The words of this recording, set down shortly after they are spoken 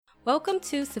Welcome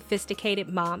to Sophisticated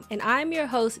Mom, and I'm your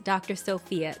host, Dr.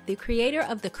 Sophia, the creator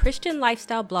of the Christian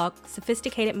lifestyle blog,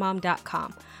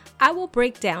 sophisticatedmom.com. I will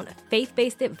break down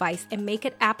faith-based advice and make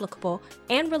it applicable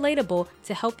and relatable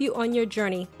to help you on your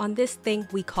journey on this thing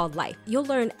we call life. You'll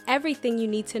learn everything you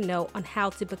need to know on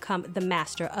how to become the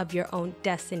master of your own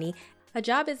destiny. A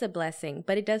job is a blessing,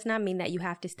 but it does not mean that you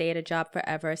have to stay at a job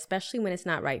forever, especially when it's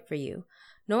not right for you.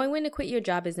 Knowing when to quit your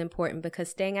job is important because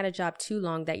staying at a job too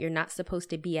long that you're not supposed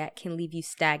to be at can leave you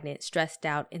stagnant, stressed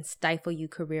out, and stifle you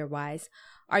career-wise.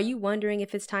 Are you wondering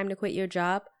if it's time to quit your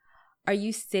job? Are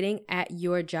you sitting at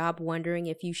your job wondering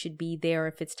if you should be there or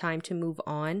if it's time to move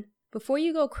on? Before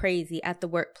you go crazy at the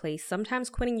workplace, sometimes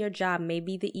quitting your job may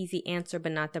be the easy answer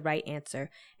but not the right answer.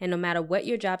 And no matter what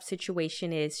your job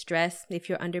situation is, stress, if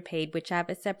you're underpaid, which I have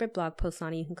a separate blog post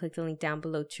on, you can click the link down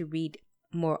below to read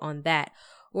more on that,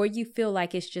 or you feel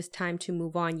like it's just time to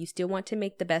move on, you still want to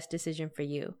make the best decision for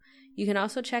you. You can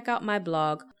also check out my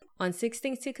blog on 6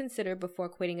 things to consider before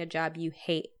quitting a job you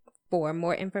hate for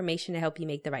more information to help you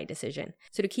make the right decision.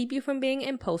 So to keep you from being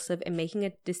impulsive and making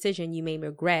a decision you may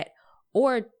regret,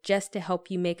 or just to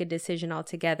help you make a decision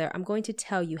altogether, I'm going to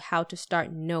tell you how to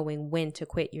start knowing when to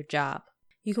quit your job.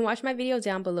 You can watch my video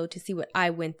down below to see what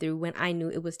I went through when I knew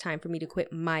it was time for me to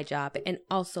quit my job. And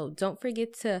also, don't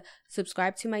forget to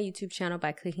subscribe to my YouTube channel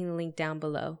by clicking the link down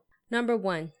below. Number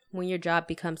 1, when your job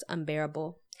becomes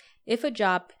unbearable. If a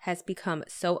job has become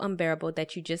so unbearable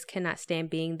that you just cannot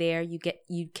stand being there,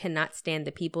 you cannot stand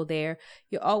the people there,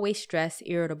 you're always stressed,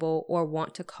 irritable, or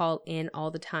want to call in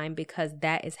all the time because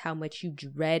that is how much you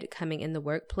dread coming in the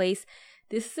workplace,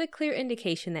 this is a clear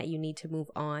indication that you need to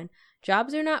move on.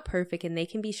 Jobs are not perfect and they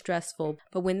can be stressful,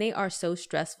 but when they are so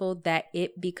stressful that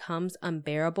it becomes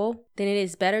unbearable, then it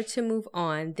is better to move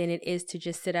on than it is to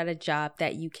just sit at a job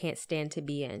that you can't stand to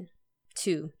be in.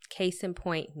 2, case in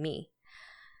point, me.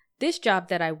 This job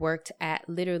that I worked at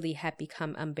literally had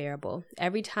become unbearable.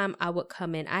 Every time I would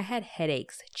come in, I had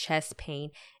headaches, chest pain,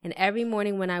 and every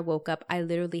morning when I woke up, I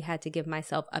literally had to give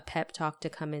myself a pep talk to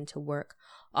come into work.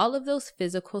 All of those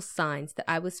physical signs that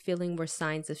I was feeling were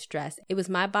signs of stress. It was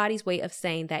my body's way of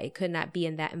saying that it could not be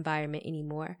in that environment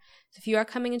anymore. So if you are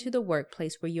coming into the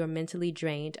workplace where you are mentally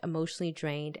drained, emotionally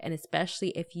drained, and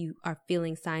especially if you are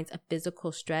feeling signs of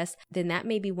physical stress, then that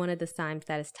may be one of the signs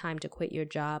that it's time to quit your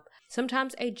job.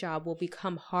 Sometimes a job will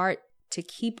become hard to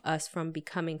keep us from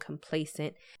becoming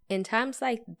complacent. In times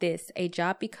like this, a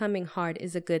job becoming hard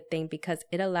is a good thing because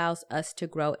it allows us to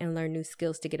grow and learn new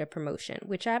skills to get a promotion,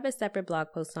 which I have a separate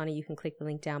blog post on it. You can click the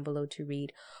link down below to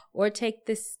read, or take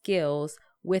the skills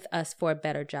with us for a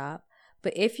better job.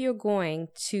 But if you're going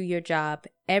to your job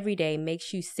every day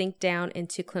makes you sink down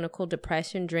into clinical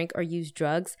depression, drink, or use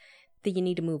drugs, then you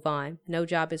need to move on. No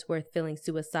job is worth feeling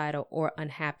suicidal or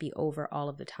unhappy over all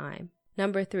of the time.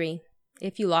 Number 3,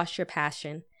 if you lost your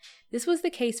passion. This was the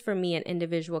case for me in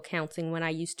individual counseling when I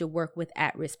used to work with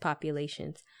at-risk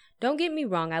populations. Don't get me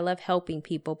wrong, I love helping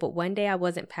people, but one day I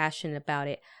wasn't passionate about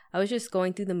it. I was just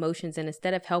going through the motions, and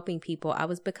instead of helping people, I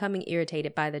was becoming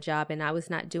irritated by the job, and I was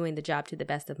not doing the job to the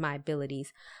best of my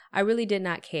abilities. I really did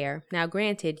not care. Now,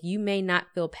 granted, you may not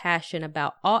feel passionate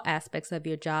about all aspects of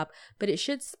your job, but it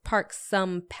should spark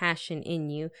some passion in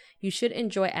you. You should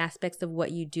enjoy aspects of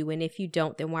what you do, and if you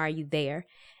don't, then why are you there?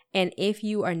 And if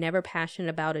you are never passionate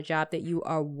about a job that you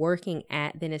are working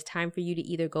at, then it's time for you to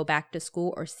either go back to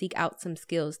school or seek out some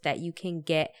skills that you can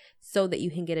get so that you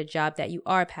can get a job that you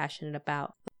are passionate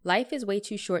about. Life is way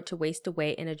too short to waste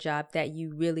away in a job that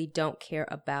you really don't care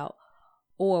about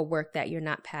or work that you're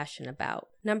not passionate about.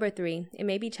 Number 3, it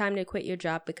may be time to quit your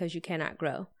job because you cannot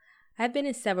grow. I've been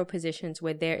in several positions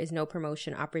where there is no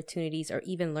promotion opportunities or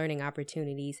even learning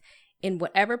opportunities. In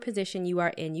whatever position you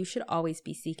are in, you should always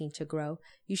be seeking to grow.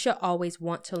 You should always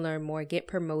want to learn more, get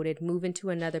promoted, move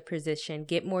into another position,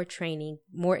 get more training,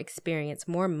 more experience,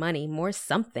 more money, more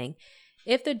something.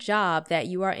 If the job that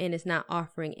you are in is not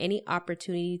offering any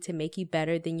opportunity to make you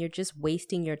better, then you're just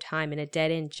wasting your time in a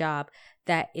dead-end job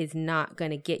that is not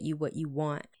going to get you what you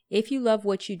want. If you love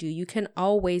what you do, you can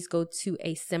always go to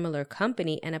a similar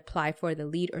company and apply for the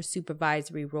lead or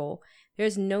supervisory role.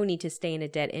 There's no need to stay in a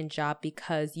dead-end job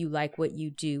because you like what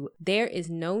you do. There is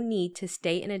no need to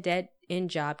stay in a dead-end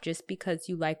job just because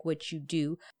you like what you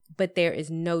do, but there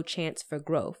is no chance for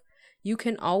growth. You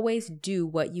can always do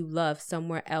what you love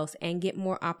somewhere else and get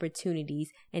more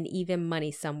opportunities and even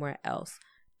money somewhere else.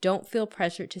 Don't feel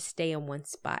pressured to stay in one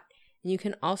spot. And you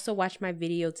can also watch my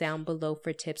video down below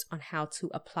for tips on how to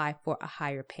apply for a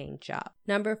higher paying job.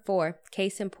 Number 4,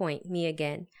 case in point, me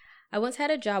again. I once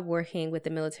had a job working with the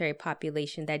military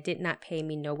population that did not pay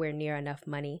me nowhere near enough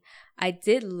money. I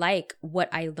did like what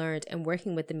I learned in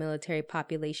working with the military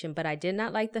population, but I did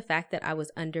not like the fact that I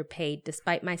was underpaid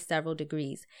despite my several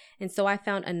degrees. And so I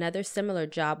found another similar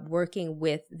job working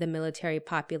with the military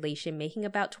population, making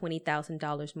about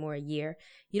 $20,000 more a year.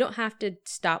 You don't have to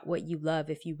stop what you love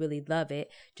if you really love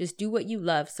it. Just do what you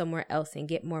love somewhere else and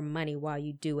get more money while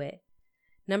you do it.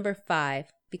 Number 5,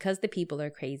 because the people are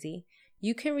crazy.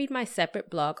 You can read my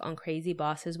separate blog on crazy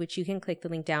bosses, which you can click the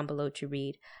link down below to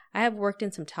read. I have worked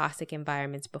in some toxic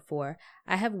environments before.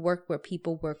 I have worked where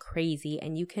people were crazy,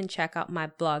 and you can check out my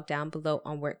blog down below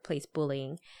on workplace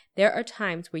bullying. There are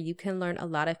times where you can learn a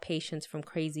lot of patience from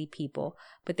crazy people,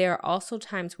 but there are also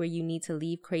times where you need to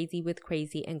leave crazy with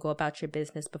crazy and go about your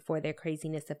business before their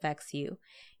craziness affects you.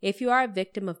 If you are a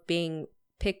victim of being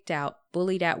picked out,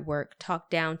 bullied at work,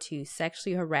 talked down to,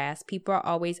 sexually harassed, people are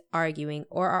always arguing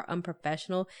or are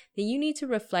unprofessional, then you need to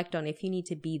reflect on if you need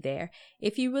to be there.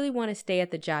 If you really want to stay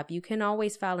at the job, you can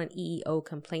always file an EEO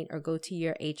complaint or go to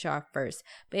your HR first.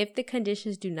 But if the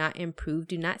conditions do not improve,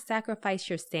 do not sacrifice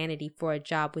your sanity for a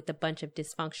job with a bunch of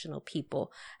dysfunctional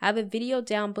people. I have a video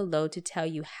down below to tell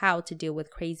you how to deal with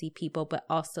crazy people but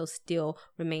also still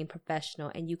remain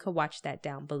professional, and you can watch that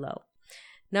down below.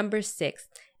 Number 6,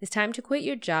 it's time to quit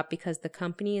your job because the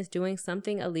company is doing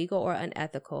something illegal or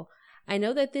unethical. I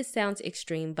know that this sounds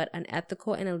extreme, but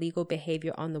unethical and illegal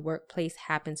behavior on the workplace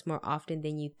happens more often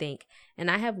than you think. And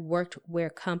I have worked where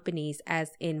companies,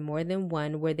 as in more than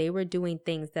one, where they were doing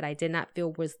things that I did not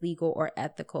feel was legal or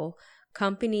ethical.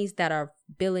 Companies that are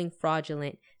billing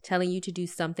fraudulent, telling you to do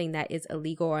something that is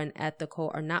illegal or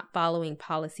unethical, or not following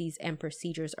policies and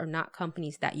procedures are not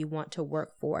companies that you want to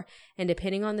work for. And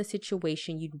depending on the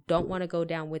situation, you don't want to go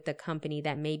down with a company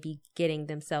that may be getting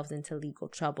themselves into legal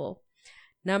trouble.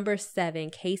 Number 7,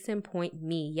 case in point,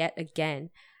 me yet again.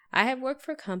 I have worked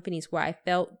for companies where I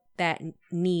felt that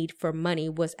need for money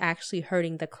was actually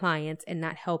hurting the clients and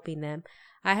not helping them.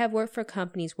 I have worked for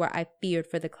companies where I feared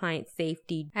for the client's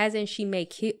safety, as in she may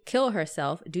kill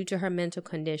herself due to her mental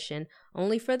condition,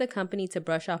 only for the company to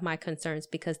brush off my concerns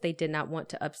because they did not want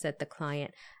to upset the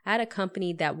client. I had a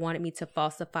company that wanted me to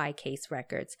falsify case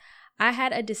records. I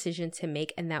had a decision to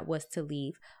make, and that was to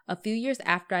leave. A few years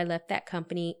after I left that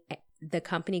company, the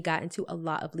company got into a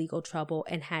lot of legal trouble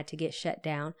and had to get shut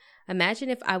down.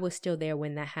 Imagine if I was still there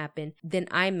when that happened, then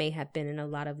I may have been in a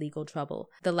lot of legal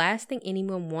trouble. The last thing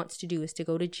anyone wants to do is to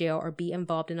go to jail or be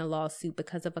involved in a lawsuit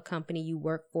because of a company you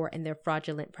work for and their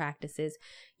fraudulent practices.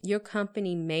 Your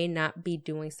company may not be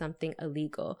doing something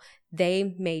illegal.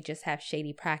 They may just have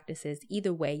shady practices.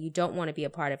 Either way, you don't want to be a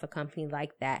part of a company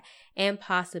like that and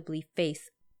possibly face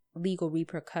legal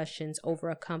repercussions over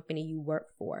a company you work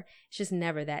for. It's just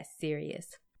never that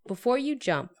serious. Before you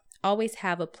jump, always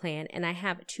have a plan, and I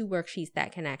have 2 worksheets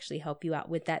that can actually help you out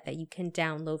with that you can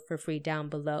download for free down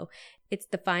below. It's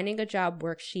the Finding a Job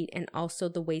worksheet and also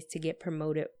the Ways to Get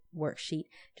Promoted worksheet.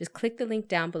 Just click the link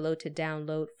down below to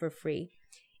download for free.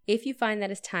 If you find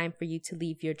that it's time for you to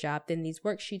leave your job, then these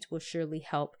worksheets will surely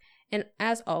help. And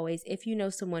as always, if you know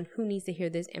someone who needs to hear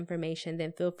this information,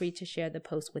 then feel free to share the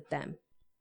post with them.